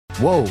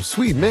Whoa,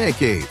 sweet man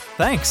cave.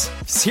 Thanks.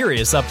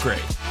 Serious upgrade.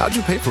 How'd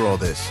you pay for all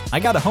this? I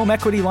got a home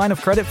equity line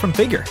of credit from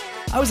Figure.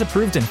 I was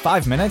approved in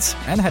 5 minutes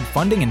and had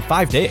funding in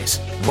 5 days.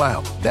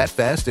 Wow, that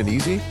fast and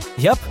easy?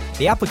 Yep,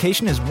 the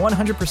application is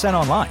 100%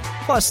 online,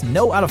 plus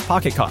no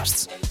out-of-pocket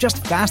costs.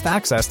 Just fast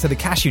access to the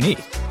cash you need.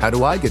 How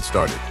do I get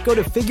started? Go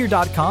to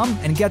Figure.com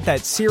and get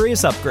that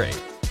serious upgrade.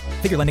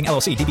 Figure Lending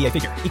LLC, DBA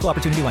Figure, Equal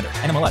Opportunity Lender,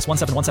 NMLS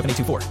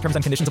 1717824. Terms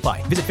and conditions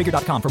apply. Visit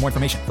Figure.com for more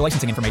information. For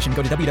licensing information,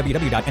 go to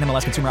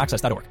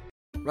www.nmlsconsumeraccess.org.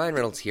 Ryan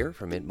Reynolds here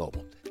from Mint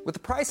Mobile. With the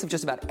price of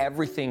just about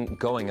everything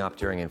going up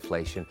during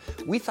inflation,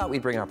 we thought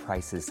we'd bring our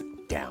prices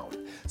down.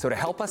 So to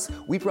help us,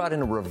 we brought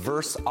in a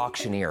reverse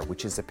auctioneer,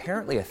 which is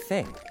apparently a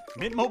thing.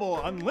 Mint Mobile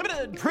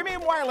Unlimited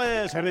Premium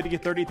Wireless. How to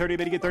get 30, 30,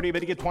 bit to get 30, bit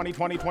to get 20,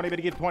 20, 20, bit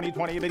to get 20,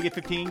 20, bit to get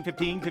 15,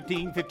 15,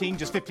 15, 15,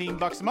 just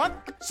 $15 a month?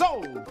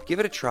 Sold!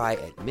 Give it a try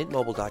at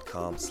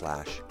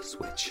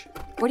mintmobile.com/switch.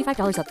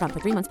 $45 up front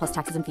for 3 months plus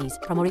taxes and fees.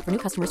 Promo rate for new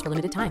customers for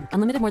limited time.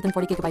 Unlimited more than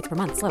 40 gigabytes per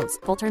month. Slows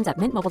full terms at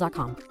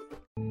mintmobile.com.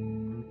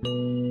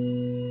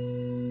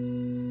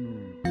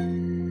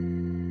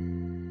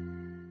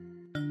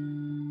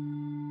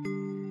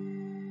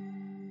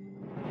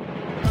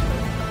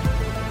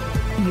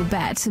 You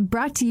Bet,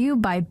 brought to you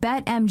by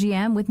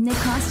BetMGM with Nick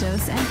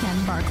Costos and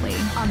Ken Barkley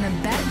on the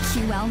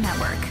BetQL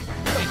network.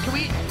 Wait, can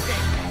we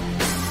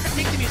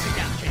take the music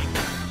down, Jake?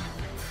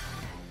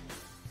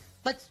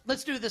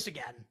 Let's do this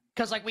again,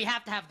 because we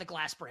have to have the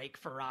glass break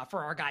for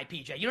our guy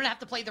PJ. You don't have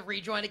to play the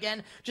rejoin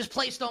again. Just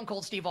play Stone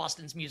Cold Steve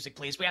Austin's music,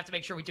 please. We have to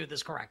make sure we do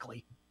this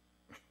correctly.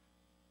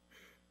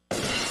 It's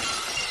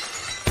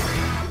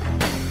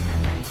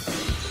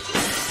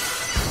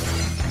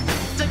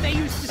like they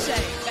used to say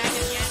back in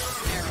the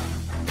Anderson era,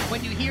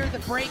 when you hear the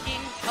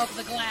breaking of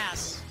the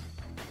glass.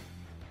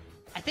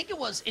 I think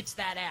it's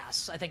that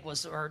ass. I think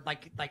was, or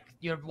like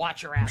you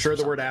watch your ass. I'm sure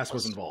the word ass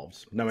was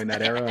involved. Knowing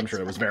that era, I'm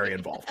sure it was very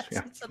involved.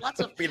 Yeah. Lots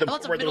of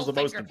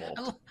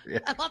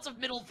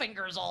middle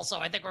fingers also.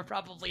 I think we're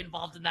probably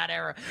involved in that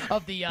era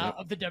of the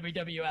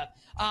WWF.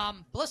 But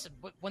listen,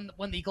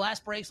 when the glass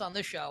breaks on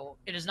this show,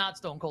 it is not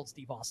Stone Cold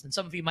Steve Austin.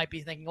 Some of you might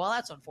be thinking, well,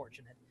 that's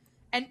unfortunate.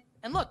 And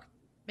look,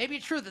 maybe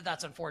it's true that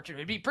that's unfortunate.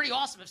 It'd be pretty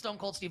awesome if Stone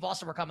Cold Steve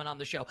Austin were coming on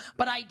the show,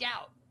 but I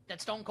doubt that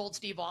Stone Cold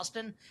Steve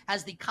Austin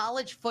has the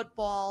college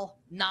football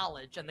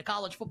knowledge and the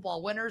college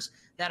football winners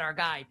that our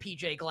guy,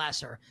 PJ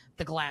Glasser,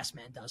 the Glass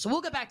Man, does. So we'll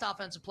get back to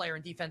Offensive Player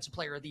and Defensive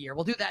Player of the Year.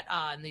 We'll do that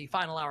in the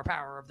final hour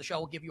power of the show.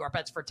 We'll give you our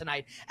bets for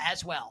tonight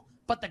as well.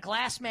 But the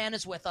Glass Man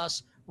is with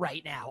us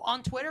right now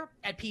on Twitter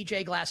at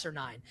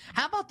PJGlasser9.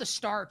 How about the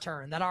star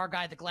turn that our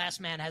guy, the Glass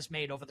Man, has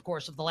made over the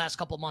course of the last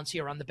couple of months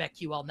here on the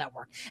BetQL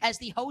network as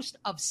the host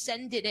of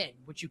Send It In,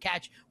 which you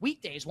catch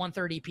weekdays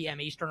 1:30 p.m.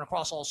 Eastern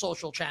across all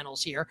social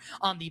channels here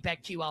on the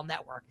BetQL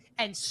network.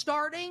 And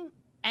starting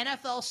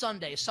NFL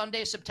Sunday,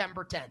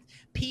 September 10th,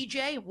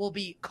 PJ will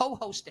be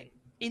co-hosting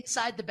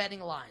Inside the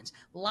Betting Lines,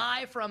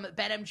 live from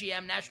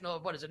BetMGM National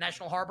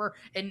Harbor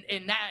in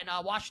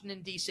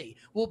Washington, D.C.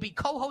 We'll be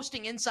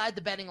co-hosting Inside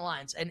the Betting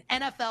Lines, an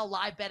NFL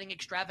live betting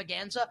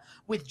extravaganza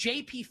with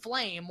JP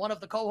Flame, one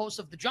of the co-hosts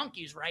of The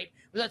Junkies, right?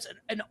 That's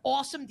an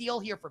awesome deal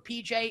here for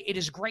PJ. It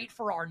is great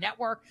for our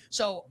network.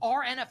 So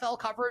our NFL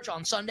coverage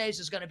on Sundays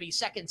is going to be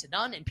second to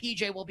none, and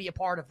PJ will be a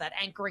part of that,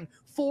 anchoring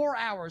 4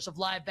 hours of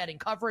live betting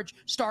coverage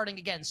starting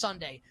again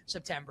Sunday,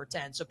 September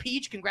 10th. So,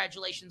 Peach,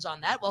 congratulations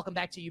on that. Welcome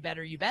back to You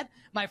Better You Bet.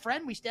 My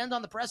friend, we stand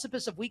on the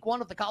precipice of week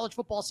 1 of the college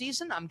football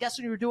season. I'm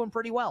guessing you're doing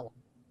pretty well.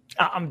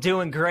 I'm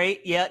doing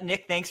great. Yeah,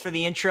 Nick, thanks for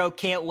the intro.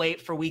 Can't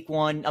wait for week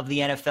 1 of the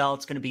NFL.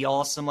 It's going to be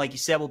awesome. Like you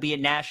said, we'll be at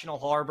National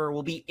Harbor.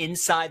 We'll be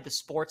inside the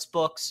sports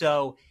book.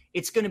 So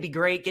it's going to be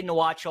great getting to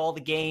watch all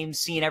the games,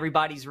 seeing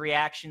everybody's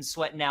reactions,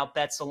 sweating out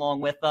bets along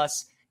with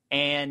us.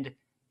 And,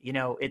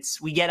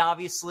 we get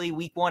obviously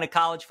week 1 of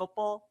college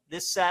football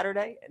this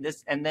Saturday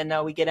and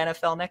then we get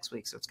NFL next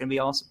week. So it's going to be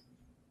awesome.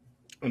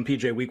 And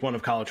PJ, week 1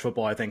 of college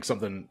football, I think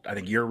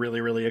you're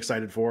really, really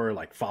excited for,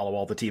 follow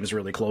all the teams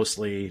really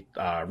closely.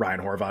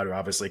 Ryan Horvath, who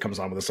obviously comes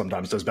on with us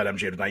sometimes, does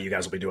BetMGM tonight. You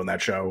guys will be doing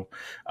that show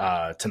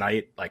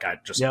tonight.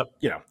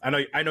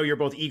 I know you're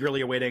both eagerly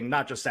awaiting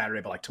not just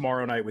Saturday, but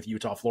tomorrow night with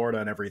Utah, Florida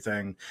and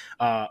everything.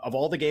 Of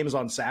all the games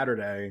on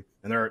Saturday,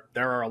 and there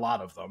are a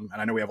lot of them,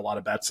 and I know we have a lot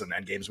of bets and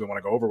games we want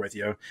to go over with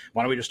you.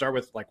 Why don't we just start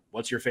with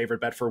what's your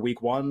favorite bet for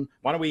week 1?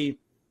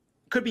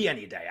 Could be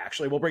any day,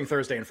 actually. We'll bring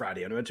Thursday and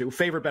Friday into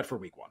favorite bet for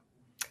week 1.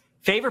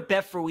 Favorite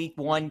bet for week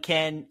 1,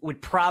 Ken,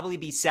 would probably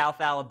be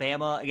South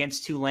Alabama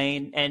against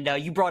Tulane. And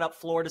you brought up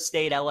Florida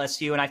State,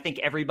 LSU, and I think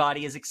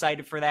everybody is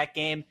excited for that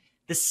game.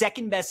 The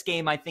second best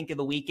game, I think, of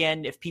the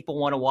weekend, if people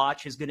want to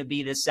watch, is going to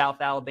be this South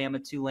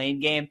Alabama-Tulane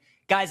game.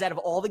 Guys, out of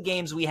all the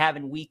games we have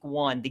in week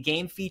 1, the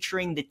game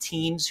featuring the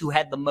teams who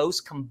had the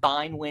most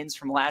combined wins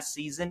from last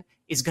season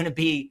is going to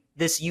be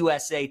this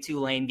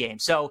USA-Tulane game.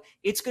 So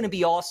it's going to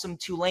be awesome.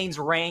 Tulane's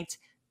ranked.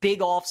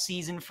 Big off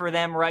season for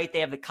them, right? They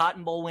have the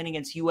Cotton Bowl win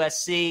against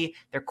USC.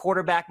 Their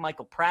quarterback,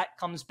 Michael Pratt,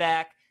 comes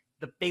back.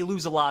 They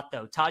lose a lot,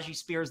 though. Tajee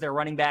Spears, their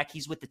running back,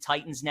 he's with the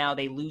Titans now.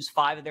 They lose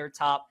 5 of their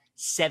top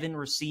 7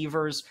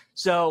 receivers.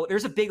 So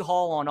there's a big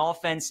haul on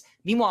offense.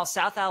 Meanwhile,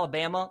 South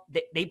Alabama,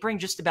 they bring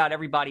just about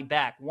everybody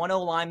back. One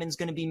O-lineman's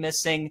going to be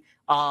missing.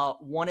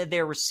 One of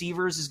their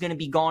receivers is going to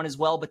be gone as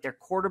well, but their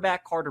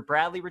quarterback, Carter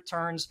Bradley,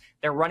 returns.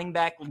 Their running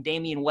back,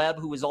 Damian Webb,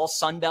 who was all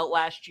Sun Belt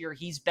last year,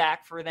 he's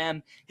back for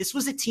them. This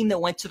was a team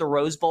that went to the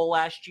Rose Bowl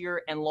last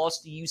year and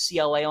lost to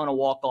UCLA on a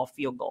walk-off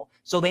field goal.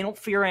 So they don't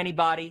fear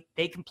anybody.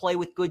 They can play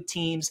with good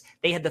teams.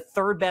 They had the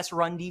third best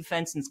run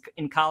defense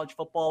in college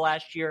football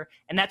last year,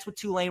 and that's what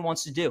Tulane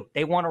wants to do.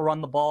 They want to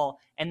run the ball,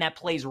 and that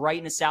plays right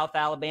into South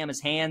Alabama's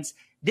hands.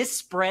 This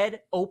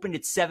spread opened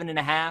at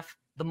 7.5.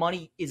 The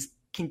money is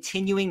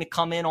continuing to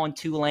come in on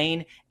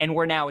Tulane, and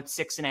we're now at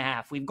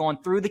 6.5. We've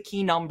gone through the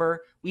key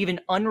number. We have an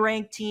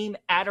unranked team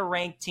at a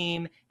ranked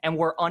team, and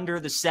we're under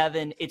the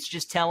 7. It's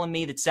just telling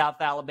me that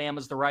South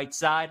Alabama's the right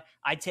side.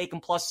 I'd take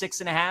them plus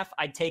 6.5.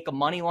 I'd take a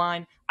money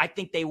line. I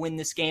think they win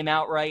this game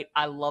outright.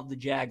 I love the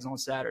Jags on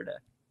Saturday.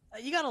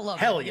 You gotta love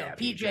Hell yeah,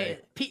 PJ. Hell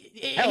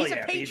He's yeah,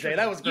 a patriot. PJ.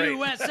 That was great.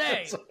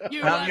 USA.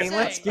 I mean,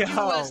 let's go.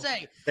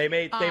 USA. They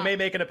may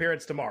make an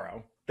appearance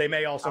tomorrow. They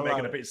may also make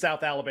an appearance.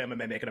 South Alabama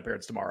may make an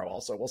appearance tomorrow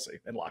also. We'll see.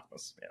 In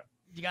Lockmas. Yeah.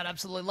 You got to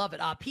absolutely love it.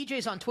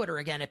 PJ's on Twitter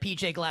again at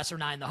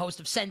PJGlasser9, the host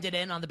of Send It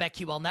In on the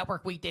BetQL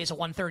Network, weekdays at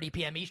 1:30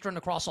 p.m. Eastern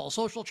across all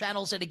social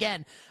channels. And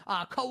again,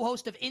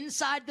 co-host of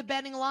Inside the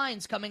Betting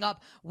Lines coming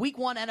up Week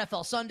 1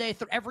 NFL Sunday,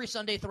 every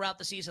Sunday throughout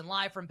the season,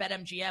 live from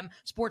BetMGM,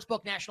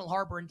 Sportsbook National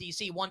Harbor in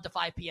D.C., 1 to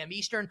 5 p.m.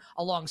 Eastern,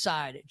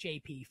 alongside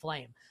JP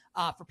Flame.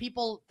 For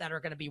people that are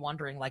going to be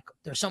wondering, like,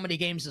 there's so many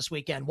games this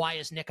weekend, why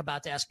is Nick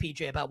about to ask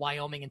PJ about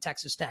Wyoming and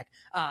Texas Tech?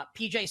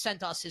 PJ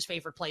sent us his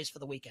favorite plays for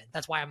the weekend.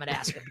 That's why I'm going to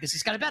ask him, because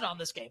he's got a bet on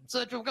this game. So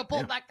we're going to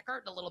pull back the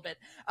curtain a little bit.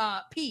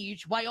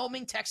 PJ,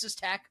 Wyoming, Texas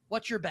Tech,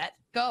 what's your bet?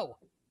 Go.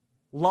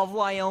 Love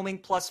Wyoming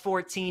plus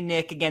 14,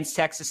 Nick, against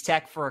Texas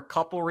Tech for a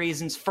couple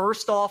reasons.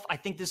 First off, I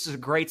think this is a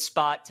great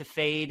spot to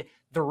fade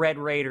the Red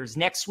Raiders.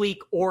 Next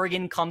week,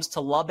 Oregon comes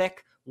to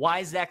Lubbock. Why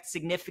is that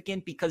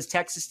significant? Because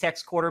Texas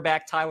Tech's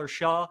quarterback, Tyler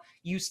Shaw,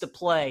 used to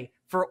play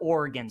for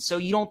Oregon. So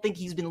you don't think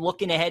he's been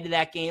looking ahead to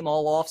that game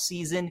all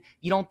offseason.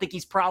 You don't think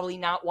he's probably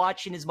not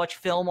watching as much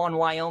film on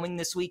Wyoming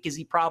this week as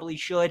he probably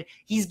should.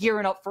 He's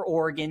gearing up for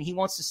Oregon. He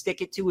wants to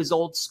stick it to his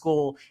old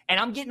school. And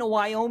I'm getting a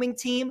Wyoming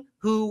team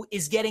who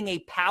is getting a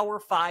Power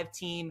 5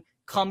 team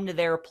come to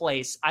their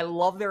place. I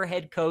love their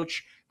head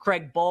coach,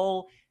 Craig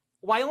Bohl.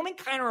 Wyoming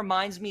kind of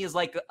reminds me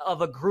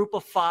of a group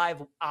of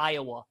 5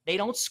 Iowa. They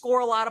don't score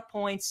a lot of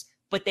points,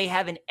 but they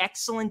have an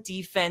excellent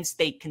defense.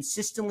 They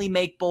consistently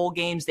make bowl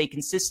games. They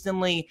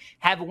consistently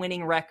have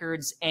winning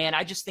records. And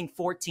I just think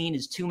 14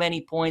 is too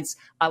many points.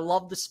 I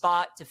love the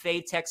spot to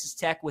fade Texas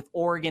Tech with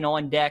Oregon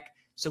on deck.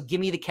 So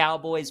give me the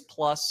Cowboys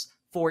plus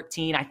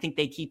 14. I think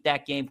they keep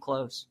that game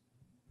close.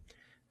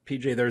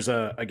 PJ, there's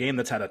a game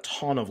that's had a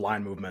ton of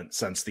line movement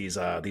since these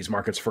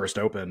markets first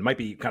opened. Might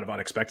be kind of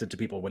unexpected to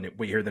people when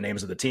we hear the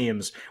names of the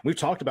teams. We've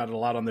talked about it a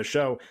lot on this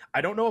show.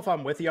 I don't know if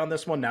I'm with you on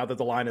this one now that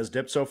the line has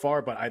dipped so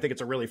far, but I think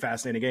it's a really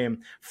fascinating game.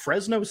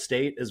 Fresno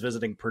State is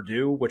visiting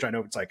Purdue, which I know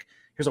it's like,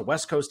 here's a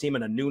West Coast team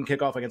and a noon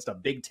kickoff against a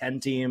Big Ten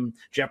team.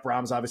 Jeff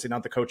Brom's obviously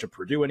not the coach of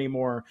Purdue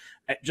anymore.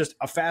 Just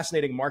a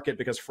fascinating market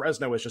because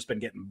Fresno has just been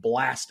getting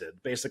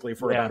blasted basically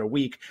for about a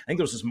week. I think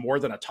there was just more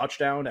than a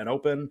touchdown and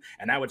open,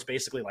 and now it's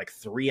basically like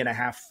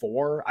 3.5,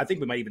 4. I think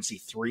we might even see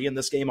 3 in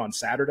this game on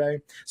Saturday.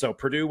 So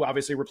Purdue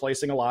obviously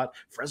replacing a lot.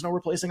 Fresno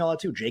replacing a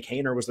lot too. Jake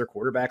Hayner was their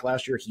quarterback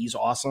last year. He's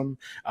awesome.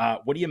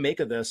 What do you make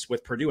of this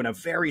with Purdue in a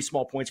very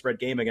small point spread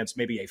game against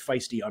maybe a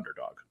feisty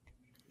underdog?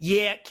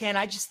 Yeah, Ken,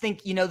 I just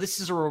think, this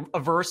is a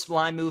reverse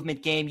line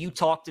movement game. You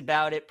talked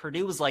about it.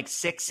 Purdue was like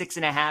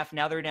 6.5.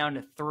 Now they're down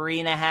to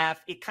 3.5.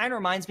 It kind of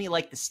reminds me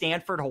like the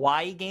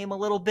Stanford-Hawaii game a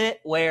little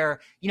bit where,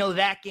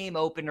 that game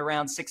opened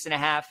around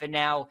 6.5 and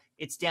now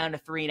it's down to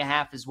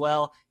 3.5 as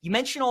well. You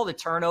mentioned all the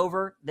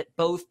turnover that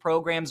both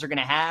programs are going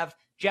to have.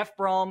 Jeff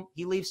Brom,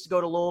 he leaves to go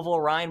to Louisville.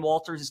 Ryan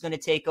Walters is going to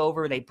take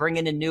over. They bring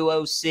in a new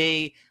OC.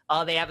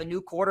 They have a new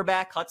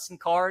quarterback. Hudson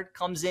Card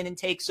comes in and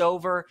takes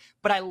over.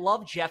 But I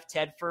love Jeff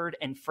Tedford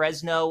and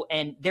Fresno,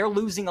 and they're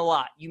losing a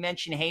lot. You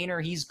mentioned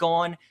Hayner. He's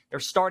gone.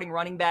 Their starting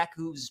running back,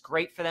 who's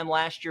great for them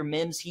last year,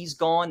 Mims, he's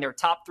gone. Their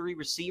top 3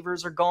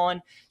 receivers are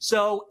gone.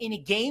 So in a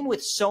game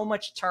with so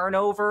much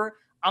turnover,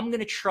 I'm going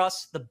to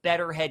trust the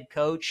better head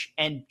coach,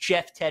 and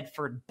Jeff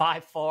Tedford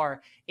by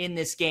far in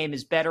this game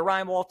is better.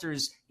 Ryan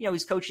Walters,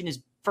 he's coaching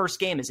his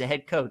first game as a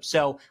head coach.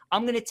 So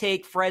I'm going to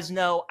take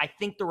Fresno. I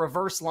think the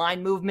reverse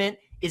line movement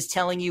is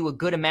telling you a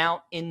good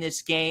amount in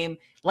this game.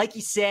 Like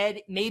you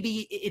said,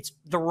 maybe it's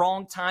the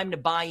wrong time to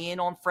buy in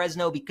on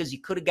Fresno because you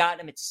could have gotten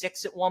them at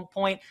 6 at one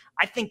point.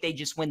 I think they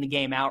just win the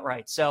game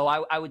outright. So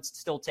I would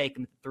still take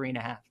them at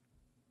 3.5.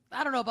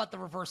 I don't know about the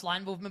reverse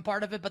line movement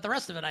part of it, but the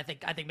rest of it, I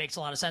think makes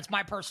a lot of sense.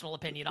 My personal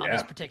opinion on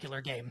this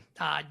particular game.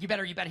 You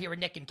bet here with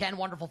Nick and Ken.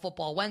 Wonderful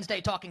Football Wednesday,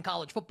 talking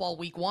college football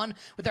week 1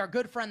 with our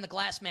good friend, the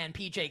Glass Man,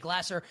 PJ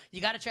Glasser. You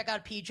got to check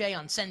out PJ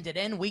on Send It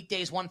In,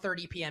 weekdays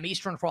 1:30 p.m.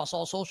 Eastern across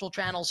all social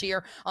channels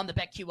here on the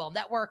BetQL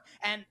network.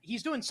 And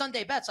he's doing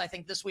Sunday bets, I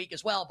think, this week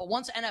as well. But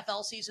once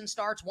NFL season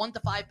starts, 1 to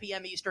 5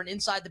 p.m. Eastern,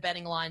 Inside the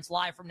Betting Lines,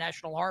 live from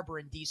National Harbor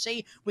in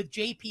D.C. with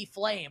JP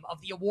Flame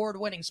of the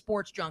award-winning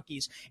Sports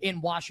Junkies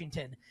in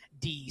Washington,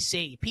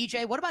 D.C.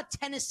 PJ, what about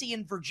Tennessee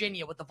and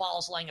Virginia with the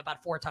Vols laying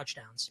about 4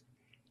 touchdowns?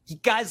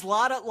 Guys, a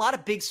lot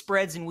of big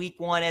spreads in week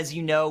 1. As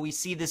you know, we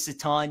see this a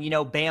ton.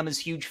 Bama's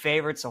huge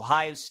favorites,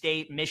 Ohio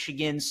State,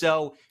 Michigan.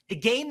 So the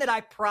game that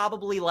I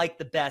probably like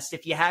the best,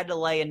 if you had to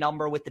lay a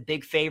number with the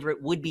big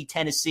favorite, would be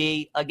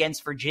Tennessee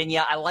against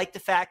Virginia. I like the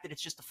fact that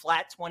it's just a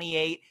flat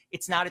 28.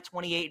 It's not a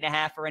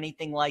 28.5 or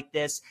anything like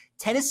this.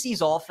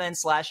 Tennessee's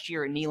offense last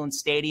year at Neyland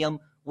Stadium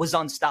was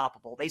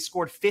unstoppable. They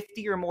scored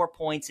 50 or more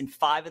points in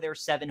 5 of their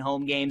 7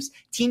 home games.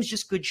 Teams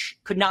just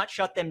could not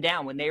shut them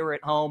down when they were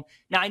at home.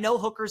 Now, I know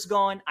Hooker's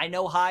gone. I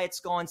know Hyatt's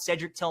gone.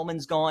 Cedric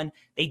Tillman's gone.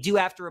 They do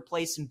have to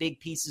replace some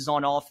big pieces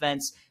on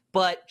offense.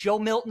 But Joe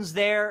Milton's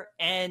there,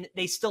 and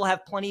they still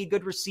have plenty of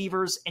good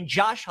receivers. And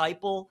Josh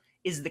Heupel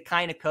is the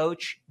kind of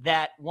coach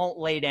that won't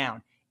lay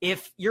down.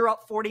 If you're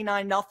up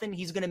 49-0,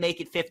 he's going to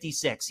make it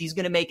 56. He's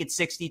going to make it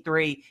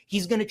 63.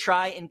 He's going to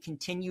try and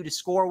continue to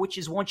score, which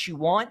is what you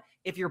want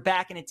if you're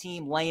backing a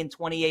team laying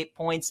 28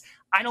 points.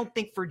 I don't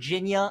think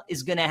Virginia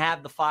is going to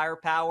have the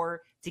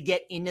firepower to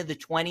get into the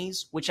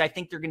 20s, which I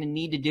think they're going to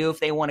need to do if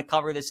they want to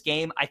cover this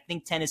game. I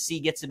think Tennessee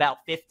gets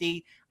about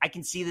 50. I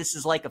can see this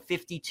as like a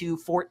 52-14,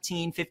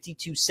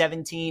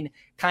 52-17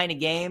 kind of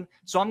game.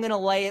 So I'm going to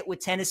lay it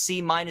with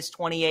Tennessee minus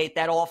 28.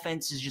 That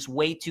offense is just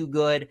way too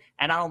good,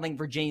 and I don't think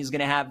Virginia is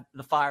going to have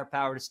the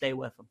firepower to stay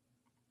with them.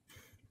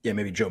 Yeah,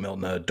 maybe Joe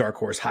Milton, a dark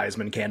horse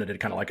Heisman candidate,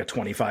 kind of like a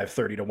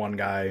 25-30-1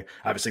 guy.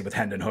 Obviously, with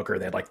Hendon Hooker,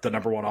 they had like the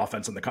number 1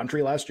 offense in the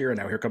country last year, and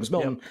now here comes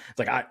Milton. Yep. It's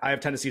like I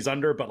have Tennessee's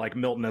under, but like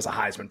Milton as a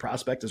Heisman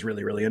prospect is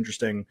really, really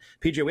interesting.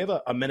 PJ, we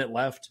have a minute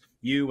left.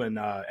 You and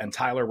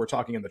Tyler were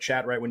talking in the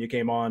chat right when you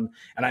came on,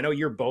 and I know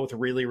you're both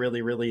really,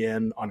 really, really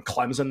in on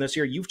Clemson this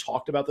year. You've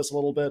talked about this a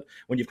little bit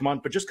when you've come on,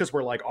 but just because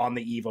we're like on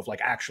the eve of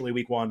like actually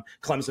week 1,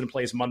 Clemson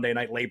plays Monday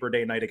night, Labor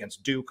Day night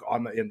against Duke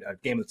in a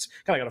game that's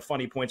kind of got a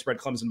funny point spread,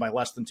 Clemson by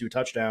less than 2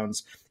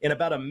 touchdowns. In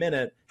about a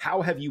minute,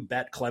 how have you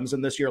bet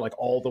Clemson this year? Like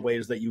all the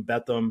ways that you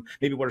bet them.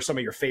 Maybe what are some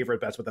of your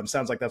favorite bets with them?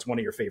 Sounds like that's one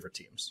of your favorite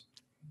teams.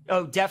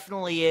 Oh,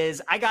 definitely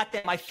is. I got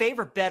that. My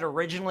favorite bet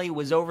originally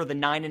was over the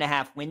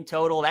 9.5 win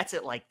total. That's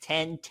at like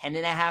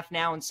 10.5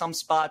 now in some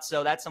spots.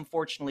 So that's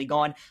unfortunately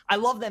gone. I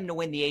love them to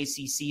win the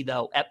ACC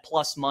though at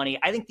plus money.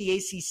 I think the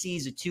ACC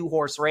is a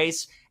 2-horse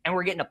race, and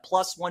we're getting a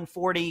plus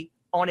 140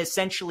 on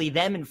essentially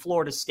them and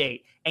Florida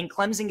State. And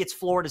Clemson gets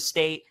Florida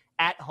State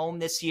at home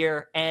this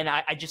year. And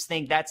I just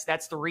think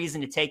that's the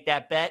reason to take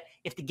that bet.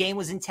 If the game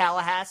was in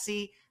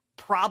Tallahassee,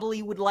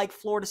 probably would like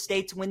Florida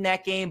State to win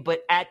that game,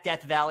 but at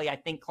Death Valley, I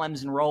think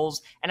Clemson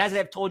rolls. And as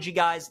I've told you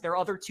guys, their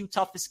other 2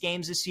 toughest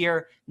games this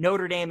year,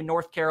 Notre Dame and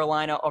North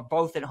Carolina, are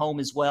both at home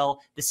as well.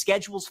 The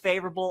schedule's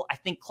favorable. I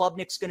think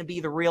Klubnik's going to be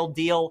the real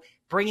deal.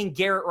 Bringing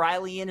Garrett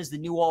Riley in as the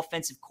new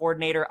offensive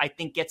coordinator, I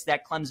think gets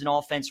that Clemson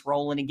offense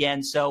rolling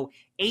again. So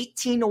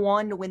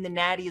 18-1 to win the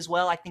Natty as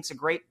well, I think is a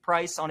great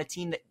price on a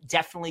team that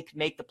definitely could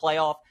make the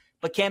playoff.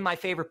 But Ken, my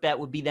favorite bet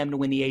would be them to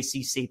win the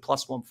ACC,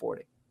 plus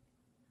 140.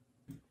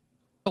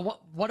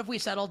 What have we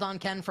settled on,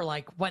 Ken, for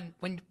like when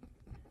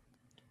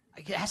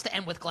it has to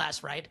end with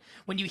glass, right?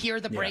 When you hear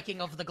the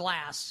breaking of the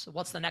glass,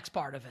 what's the next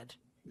part of it?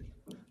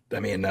 I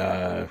mean,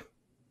 like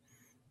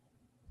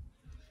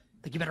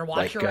you better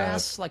watch your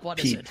ass? Like what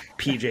is it?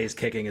 PJ's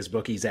kicking his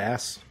bookie's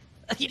ass.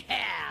 Yeah,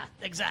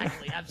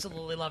 exactly.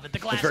 Absolutely love it. The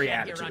Glass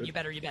Man here on You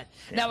Better You Bet.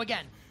 Yeah. Now,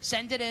 again,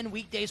 Send It In,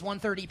 weekdays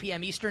 1:30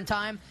 p.m. Eastern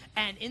Time,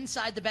 and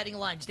Inside the Betting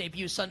Lines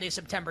debuts Sunday,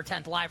 September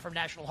 10th, live from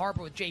National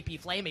Harbor with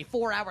JP Flame, a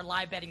 4-hour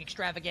live betting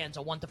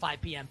extravaganza, 1 to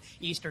 5 p.m.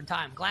 Eastern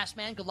Time. Glass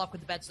Man, good luck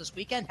with the bets this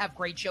weekend. Have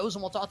great shows,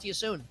 and we'll talk to you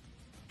soon.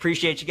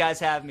 Appreciate you guys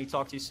having me.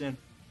 Talk to you soon.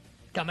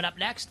 Coming up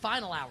next,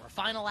 Final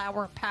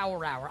Hour,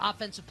 Power Hour,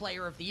 Offensive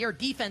Player of the Year,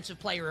 Defensive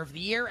Player of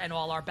the Year, and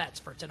all our bets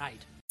for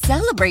tonight.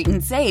 Celebrate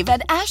and save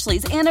at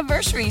Ashley's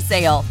Anniversary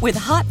Sale. With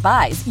Hot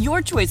Buys, your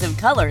choice of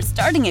colors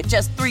starting at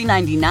just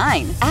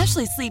 $3.99.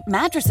 Ashley Sleep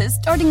mattresses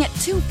starting at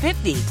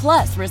 $2.50.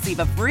 Plus, receive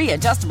a free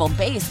adjustable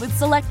base with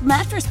select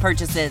mattress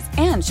purchases.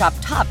 And shop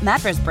top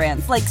mattress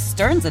brands like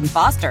Stearns &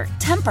 Foster,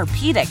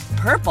 Tempur-Pedic,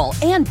 Purple,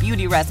 and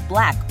Beautyrest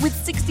Black with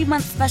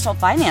 60-month special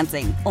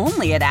financing.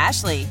 Only at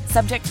Ashley.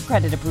 Subject to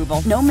credit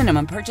approval. No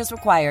minimum purchase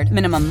required.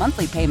 Minimum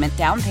monthly payment,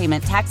 down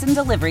payment, tax, and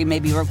delivery may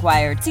be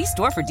required. See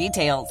store for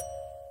details.